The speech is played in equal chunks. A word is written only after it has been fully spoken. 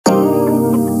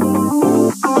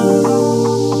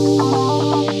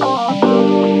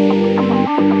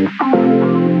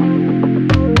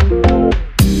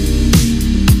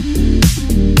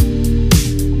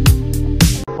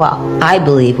Well, I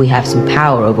believe we have some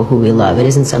power over who we love. It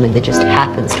isn't something that just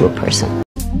happens to a person.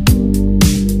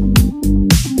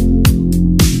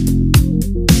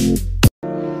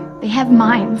 They have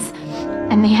minds,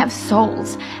 and they have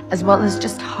souls, as well as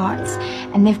just hearts.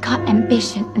 And they've got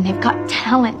ambition, and they've got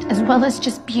talent, as well as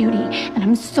just beauty. And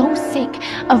I'm so sick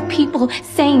of people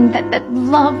saying that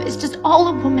love is just all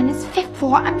a woman is fit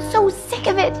for. I'm so sick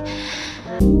of it.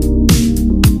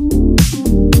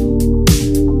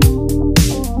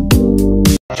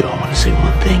 Joe, I want to say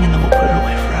one thing and then we'll put it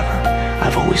away forever.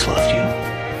 I've always loved you.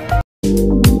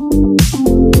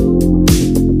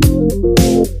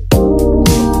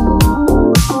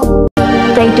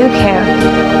 They do care.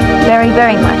 Very,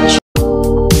 very much.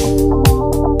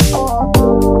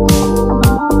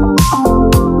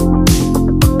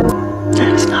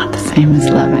 It's not the same as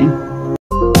loving.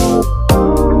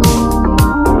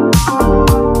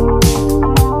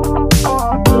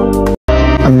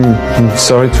 I'm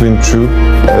sorry to intrude,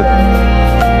 but